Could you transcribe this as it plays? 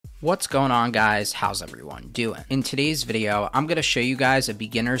What's going on, guys? How's everyone doing? In today's video, I'm going to show you guys a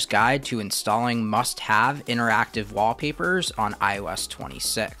beginner's guide to installing must-have interactive wallpapers on iOS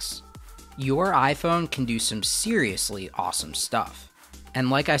 26. Your iPhone can do some seriously awesome stuff. And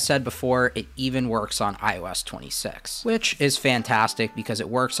like I said before, it even works on iOS 26, which is fantastic because it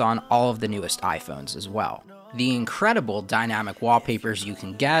works on all of the newest iPhones as well. The incredible dynamic wallpapers you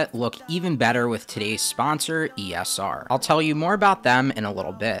can get look even better with today's sponsor, ESR. I'll tell you more about them in a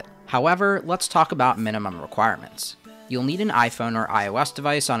little bit. However, let's talk about minimum requirements. You'll need an iPhone or iOS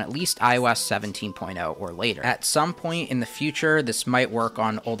device on at least iOS 17.0 or later. At some point in the future, this might work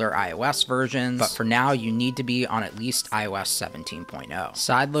on older iOS versions, but for now, you need to be on at least iOS 17.0.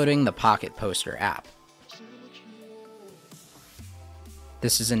 Sideloading the PocketPoster app.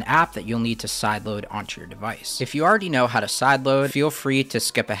 This is an app that you'll need to sideload onto your device. If you already know how to sideload, feel free to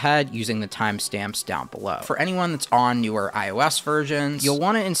skip ahead using the timestamps down below. For anyone that's on newer iOS versions, you'll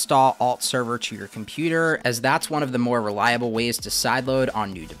want to install AltStore to your computer, as that's one of the more reliable ways to sideload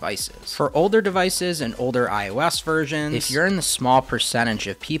on new devices. For older devices and older iOS versions, if you're in the small percentage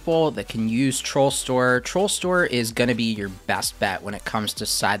of people that can use TrollStore, TrollStore is going to be your best bet when it comes to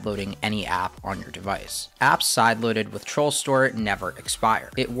sideloading any app on your device. Apps sideloaded with TrollStore never expire.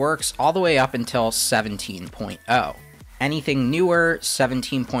 It works all the way up until 17.0. Anything newer,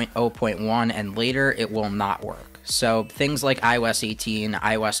 17.0.1 and later, it will not work. So things like iOS 18,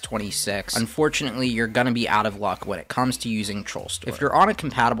 iOS 26, unfortunately, you're going to be out of luck when it comes to using TrollStore. If you're on a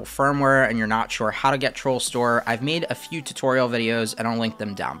compatible firmware and you're not sure how to get TrollStore, I've made a few tutorial videos and I'll link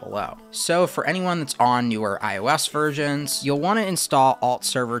them down below. So for anyone that's on newer iOS versions, you'll want to install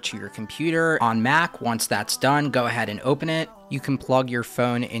AltStore to your computer. On Mac, once that's done, go ahead and open it. You can plug your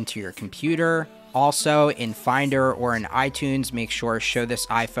phone into your computer. Also, in Finder or in iTunes, make sure Show This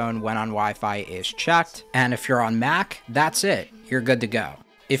iPhone When on Wi-Fi is checked. And if you're on Mac, that's it. You're good to go.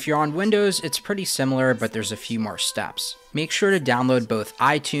 If you're on Windows, it's pretty similar, but there's a few more steps. Make sure to download both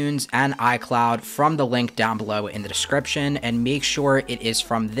iTunes and iCloud from the link down below in the description, and make sure it is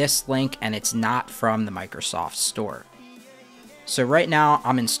from this link and it's not from the Microsoft Store. So right now,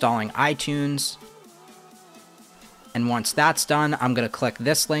 I'm installing iTunes. And once that's done, I'm going to click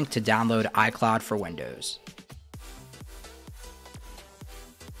this link to download iCloud for Windows.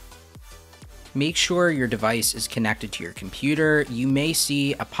 Make sure your device is connected to your computer. You may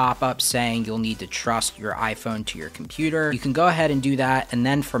see a pop-up saying you'll need to trust your iPhone to your computer. You can go ahead and do that, and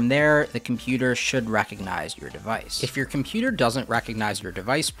then from there, the computer should recognize your device. If your computer doesn't recognize your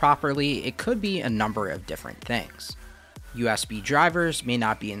device properly, it could be a number of different things. USB drivers may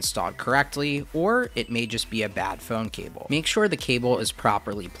not be installed correctly, or it may just be a bad phone cable. Make sure the cable is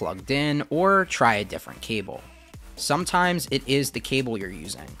properly plugged in, or try a different cable. Sometimes it is the cable you're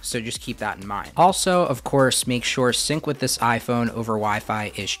using, so just keep that in mind. Also, of course, make sure sync with this iPhone over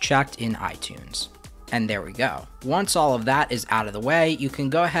Wi-Fi is checked in iTunes. And there we go. Once all of that is out of the way, you can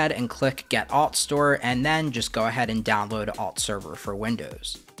go ahead and click Get AltStore, and then just go ahead and download AltStore for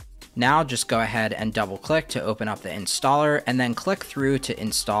Windows. Now just go ahead and double click to open up the installer, and then click through to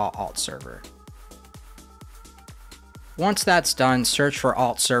install AltStore. Once that's done, search for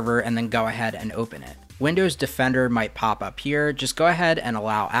AltStore and then go ahead and open it. Windows Defender might pop up here. Just go ahead and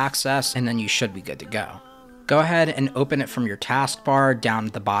allow access, and then you should be good to go. Go ahead and open it from your taskbar down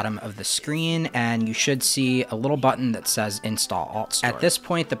at the bottom of the screen, and you should see a little button that says Install AltStore. At this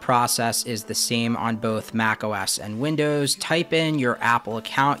point, the process is the same on both macOS and Windows. Type in your Apple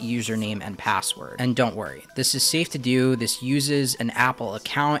account username and password. And don't worry, this is safe to do. This uses an Apple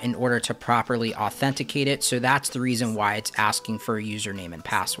account in order to properly authenticate it, so that's the reason why it's asking for a username and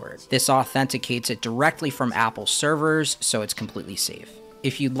password. This authenticates it directly from Apple servers, so it's completely safe.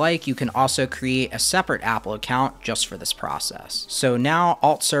 If you'd like, you can also create a separate Apple account just for this process. So now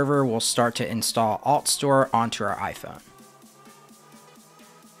AltStore will start to install AltStore onto our iPhone.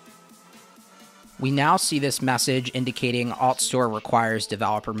 We now see this message indicating AltStore requires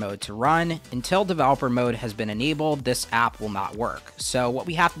developer mode to run. Until developer mode has been enabled, this app will not work. So what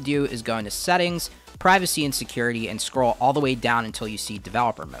we have to do is go into Settings, Privacy and Security, and scroll all the way down until you see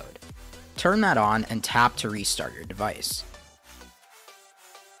developer mode. Turn that on and tap to restart your device.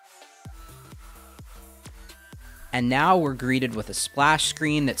 And now we're greeted with a splash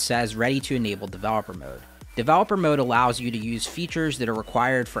screen that says ready to enable developer mode. Developer mode allows you to use features that are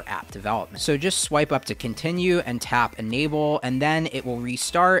required for app development. So just swipe up to continue and tap enable, and then it will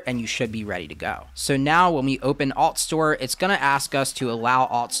restart and you should be ready to go. So now when we open AltStore, it's going to ask us to allow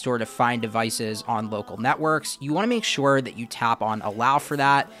AltStore to find devices on local networks. You want to make sure that you tap on allow for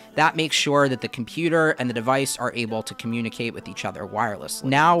that. That makes sure that the computer and the device are able to communicate with each other wirelessly.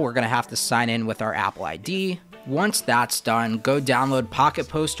 Now we're going to have to sign in with our Apple ID. Once that's done, go download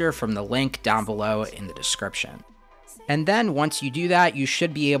PocketPoster from the link down below in the description. And then once you do that, you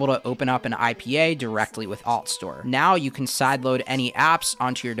should be able to open up an IPA directly with AltStore. Now you can sideload any apps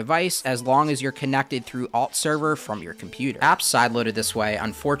onto your device as long as you're connected through Alt server from your computer. Apps sideloaded this way,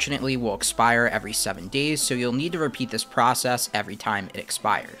 unfortunately, will expire every 7 days, so you'll need to repeat this process every time it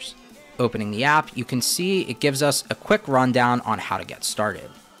expires. Opening the app, you can see it gives us a quick rundown on how to get started.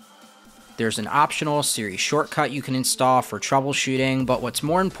 There's an optional Siri shortcut you can install for troubleshooting, but what's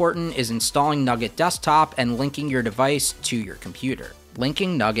more important is installing Nugget Desktop and linking your device to your computer.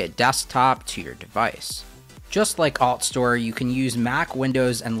 Linking Nugget Desktop to your device. Just like AltStore, you can use Mac,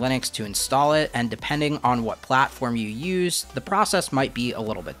 Windows, and Linux to install it, and depending on what platform you use, the process might be a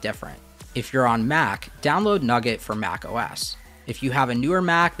little bit different. If you're on Mac, download Nugget for macOS. If you have a newer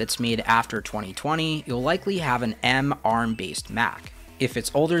Mac that's made after 2020, you'll likely have an ARM-based Mac. If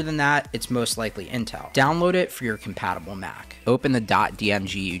it's older than that, it's most likely Intel. Download it for your compatible Mac. Open the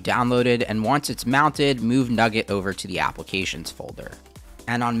 .dmg you downloaded, and once it's mounted, move Nugget over to the Applications folder.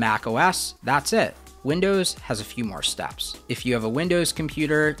 And on macOS, that's it. Windows has a few more steps. If you have a Windows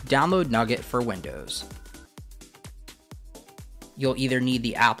computer, download Nugget for Windows. You'll either need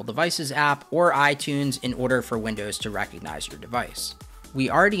the Apple Devices app or iTunes in order for Windows to recognize your device. We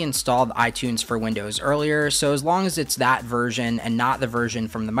already installed iTunes for Windows earlier, so as long as it's that version and not the version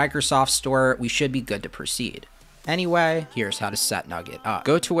from the Microsoft Store, we should be good to proceed. Anyway, here's how to set Nugget up.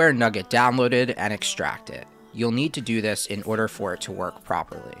 Go to where Nugget downloaded and extract it. You'll need to do this in order for it to work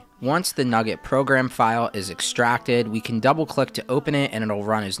properly. Once the Nugget program file is extracted, we can double click to open it and it'll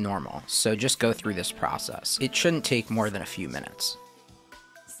run as normal, so just go through this process. It shouldn't take more than a few minutes.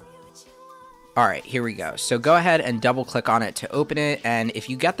 Alright, here we go. So go ahead and double click on it to open it, and if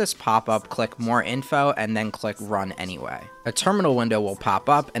you get this pop-up, click More Info and then click Run Anyway. A terminal window will pop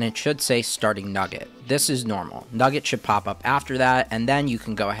up and it should say Starting Nugget. This is normal. Nugget should pop up after that, and then you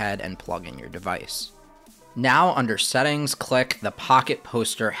can go ahead and plug in your device. Now under Settings, click the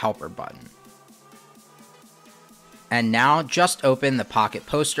PocketPoster Helper button. And now just open the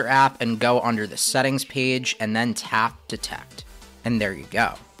PocketPoster app and go under the Settings page and then tap Detect. And there you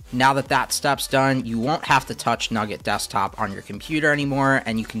go. Now that that step's done, you won't have to touch Nugget Desktop on your computer anymore,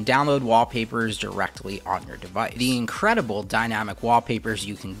 and you can download wallpapers directly on your device. The incredible dynamic wallpapers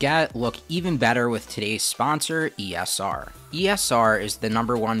you can get look even better with today's sponsor, ESR. ESR is the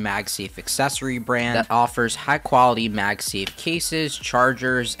 #1 MagSafe accessory brand that offers high-quality MagSafe cases,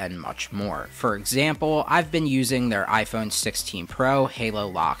 chargers, and much more. For example, I've been using their iPhone 16 Pro Halo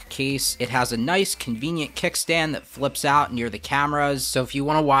Lock case. It has a nice, convenient kickstand that flips out near the cameras, so if you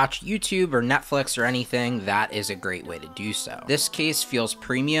want to watch YouTube or Netflix or anything, that is a great way to do so. This case feels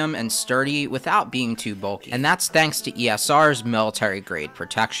premium and sturdy without being too bulky, and that's thanks to ESR's military-grade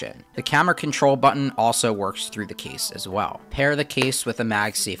protection. The camera control button also works through the case as well. Pair the case with a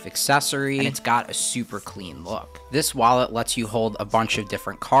MagSafe accessory, and it's got a super clean look. This wallet lets you hold a bunch of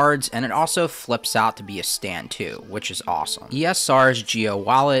different cards, and it also flips out to be a stand too, which is awesome. ESR's Geo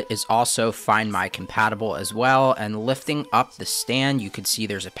wallet is also Find My compatible as well, and lifting up the stand, you can see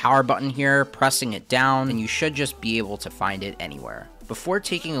there's a power button here. Pressing it down, and you should just be able to find it anywhere. Before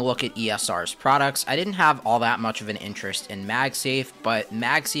taking a look at ESR's products, I didn't have all that much of an interest in MagSafe, but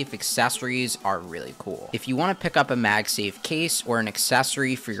MagSafe accessories are really cool. If you want to pick up a MagSafe case or an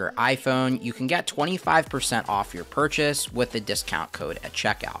accessory for your iPhone, you can get 25% off your purchase with the discount code at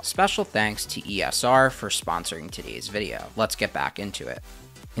checkout. Special thanks to ESR for sponsoring today's video. Let's get back into it.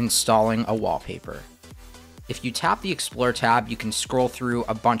 Installing a wallpaper. If you tap the Explore tab, you can scroll through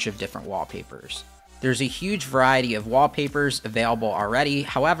a bunch of different wallpapers. There's a huge variety of wallpapers available already,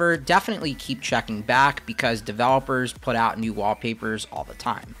 however, definitely keep checking back because developers put out new wallpapers all the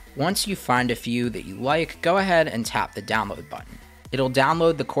time. Once you find a few that you like, go ahead and tap the download button. It'll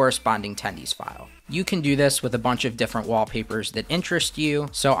download the corresponding Tendies file. You can do this with a bunch of different wallpapers that interest you,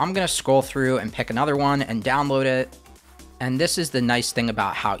 so I'm going to scroll through and pick another one and download it. And this is the nice thing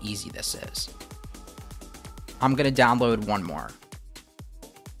about how easy this is. I'm going to download one more.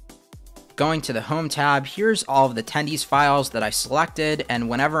 Going to the Home tab, here's all of the Tendies files that I selected, and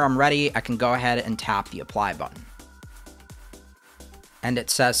whenever I'm ready, I can go ahead and tap the Apply button. And it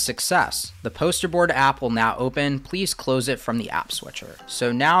says Success. The Poster Board app will now open. Please close it from the app switcher.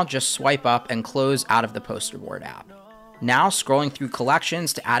 So now just swipe up and close out of the Poster Board app. Now scrolling through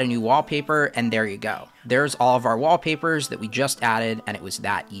collections to add a new wallpaper, and there you go. There's all of our wallpapers that we just added, and it was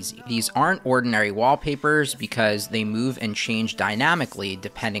that easy. These aren't ordinary wallpapers because they move and change dynamically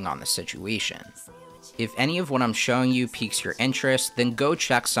depending on the situation. If any of what I'm showing you piques your interest, then go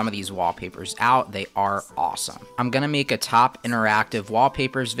check some of these wallpapers out. They are awesome. I'm gonna make a top interactive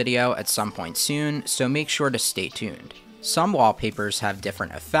wallpapers video at some point soon, so make sure to stay tuned. Some wallpapers have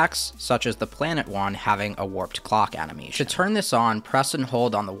different effects, such as the planet one having a warped clock animation. To turn this on, press and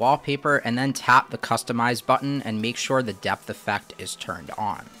hold on the wallpaper and then tap the customize button and make sure the depth effect is turned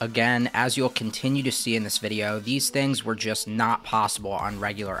on. Again, as you'll continue to see in this video, these things were just not possible on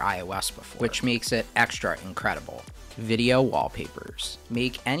regular iOS before, which makes it extra incredible. Video wallpapers.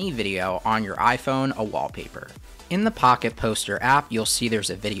 Make any video on your iPhone a wallpaper. In the PocketPoster app, you'll see there's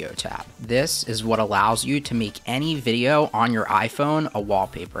a video tab. This is what allows you to make any video on your iPhone a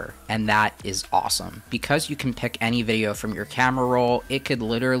wallpaper, and that is awesome. Because you can pick any video from your camera roll, it could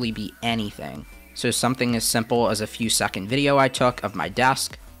literally be anything. So something as simple as a few second video I took of my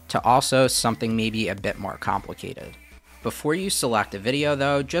desk, to also something maybe a bit more complicated. Before you select a video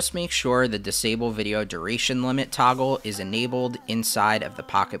though, just make sure the disable video duration limit toggle is enabled inside of the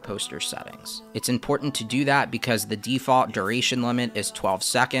PocketPoster settings. It's important to do that because the default duration limit is 12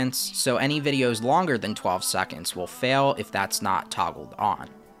 seconds, so any videos longer than 12 seconds will fail if that's not toggled on.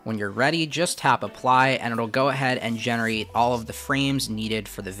 When you're ready, just tap apply and it'll go ahead and generate all of the frames needed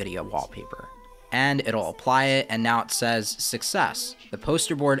for the video wallpaper. And it'll apply it, and now it says success. The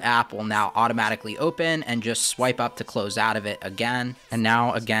poster board app will now automatically open and just swipe up to close out of it again. And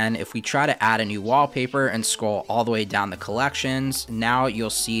now again, if we try to add a new wallpaper and scroll all the way down the collections, now you'll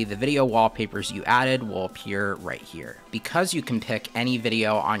see the video wallpapers you added will appear right here. Because you can pick any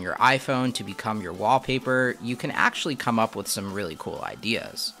video on your iPhone to become your wallpaper, you can actually come up with some really cool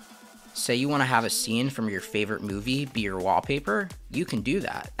ideas. Say you want to have a scene from your favorite movie be your wallpaper, you can do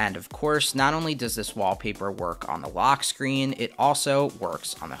that. And of course, not only does this wallpaper work on the lock screen, it also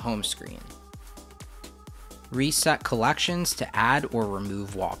works on the home screen. Reset collections to add or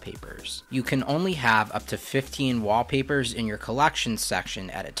remove wallpapers. You can only have up to 15 wallpapers in your collections section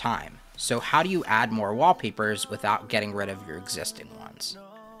at a time. So how do you add more wallpapers without getting rid of your existing ones?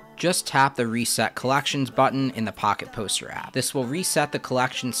 Just tap the Reset Collections button in the PocketPoster app. This will reset the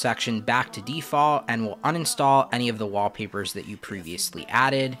collection section back to default and will uninstall any of the wallpapers that you previously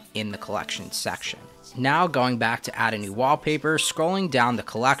added in the collections section. Now going back to add a new wallpaper, scrolling down the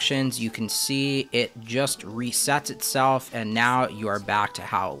collections, you can see it just resets itself and now you are back to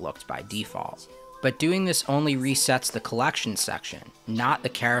how it looked by default. But doing this only resets the collection section, not the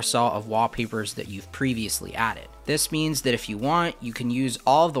carousel of wallpapers that you've previously added. This means that if you want, you can use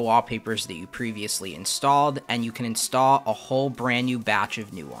all of the wallpapers that you previously installed, and you can install a whole brand new batch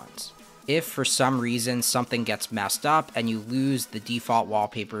of new ones. If for some reason something gets messed up and you lose the default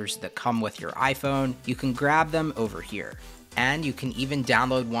wallpapers that come with your iPhone, you can grab them over here. And you can even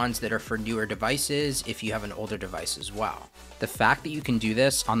download ones that are for newer devices if you have an older device as well. The fact that you can do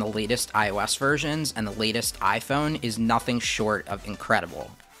this on the latest iOS versions and the latest iPhone is nothing short of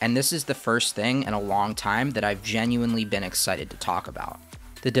incredible. And this is the first thing in a long time that I've genuinely been excited to talk about.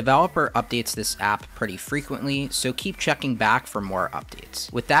 The developer updates this app pretty frequently, so keep checking back for more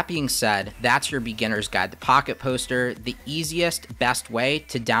updates. With that being said, that's your beginner's guide to PocketPoster, the easiest, best way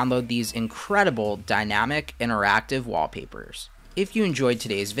to download these incredible dynamic interactive wallpapers. If you enjoyed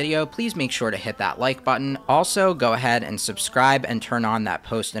today's video, please make sure to hit that like button. Also, go ahead and subscribe and turn on that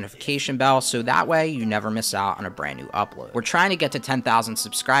post notification bell so that way you never miss out on a brand new upload. We're trying to get to 10,000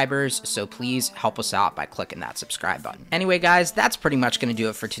 subscribers, so please help us out by clicking that subscribe button. Anyway, guys, that's pretty much going to do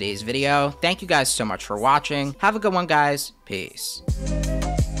it for today's video. Thank you guys so much for watching. Have a good one, guys. Peace.